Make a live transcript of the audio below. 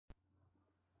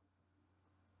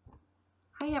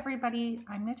Hey everybody,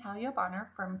 I'm Natalia Bonner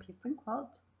from Peace and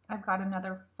Quilt. I've got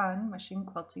another fun machine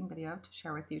quilting video to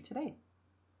share with you today.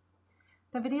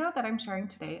 The video that I'm sharing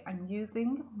today, I'm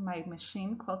using my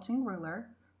machine quilting ruler,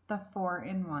 the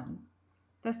 4-in-1.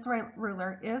 This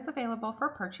ruler is available for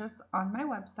purchase on my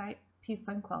website,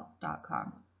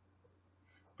 peaceandquilt.com.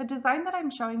 The design that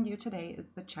I'm showing you today is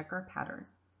the checker pattern.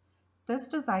 This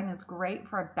design is great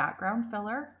for a background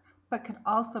filler, but could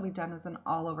also be done as an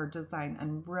all-over design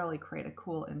and really create a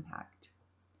cool impact.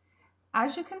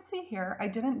 As you can see here, I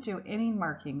didn't do any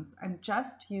markings. I'm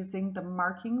just using the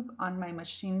markings on my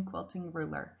machine quilting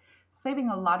ruler, saving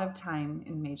a lot of time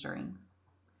in measuring.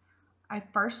 I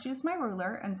first used my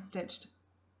ruler and stitched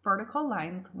vertical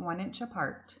lines 1 inch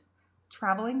apart,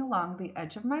 traveling along the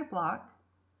edge of my block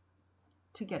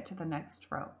to get to the next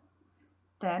row.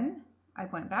 Then I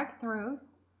went back through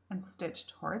and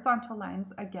stitched horizontal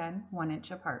lines again 1 inch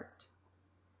apart.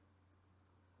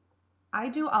 I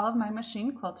do all of my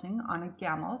machine quilting on a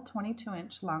Gammill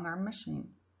 22-inch long arm machine.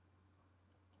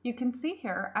 You can see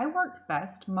here I worked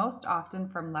best most often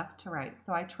from left to right,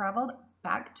 so I traveled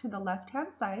back to the left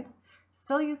hand side,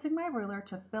 still using my ruler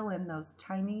to fill in those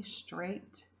tiny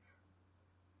straight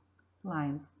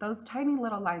lines. Those tiny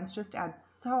little lines just add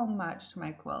so much to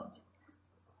my quilt.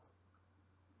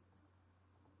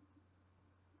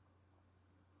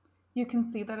 You can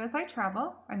see that as I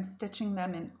travel, I'm stitching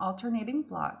them in alternating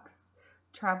blocks,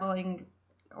 traveling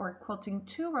or quilting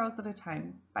 2 rows at a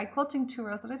time. By quilting 2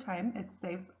 rows at a time, it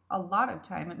saves a lot of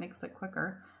time, it makes it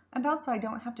quicker, and also I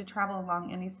don't have to travel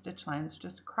along any stitch lines,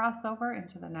 just cross over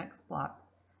into the next block.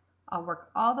 I'll work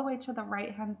all the way to the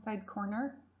right hand side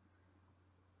corner,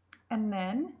 and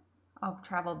then I'll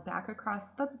travel back across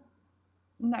the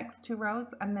next 2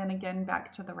 rows, and then again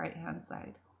back to the right hand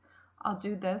side. I'll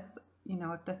do this,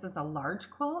 if this is a large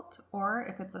quilt or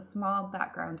if it's a small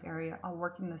background area, I'll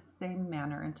work in the same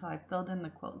manner until I've filled in the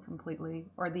quilt completely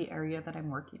or the area that I'm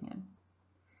working in.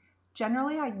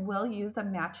 Generally, I will use a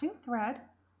matching thread,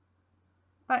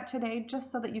 but today,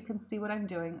 just so that you can see what I'm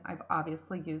doing, I've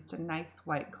obviously used a nice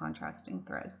white contrasting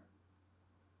thread.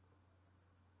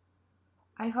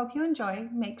 I hope you enjoy.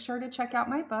 Make sure to check out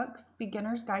my books,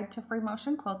 Beginner's Guide to Free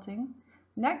Motion Quilting,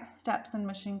 Next Steps in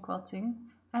Machine Quilting,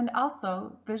 and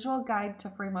also Visual Guide to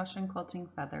Free Motion Quilting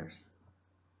Feathers.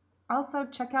 Also,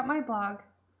 check out my blog,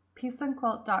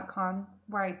 peaceandquilt.com,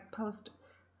 where I post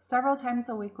several times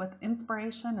a week with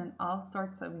inspiration and all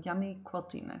sorts of yummy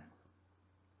quiltiness.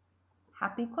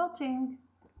 Happy quilting!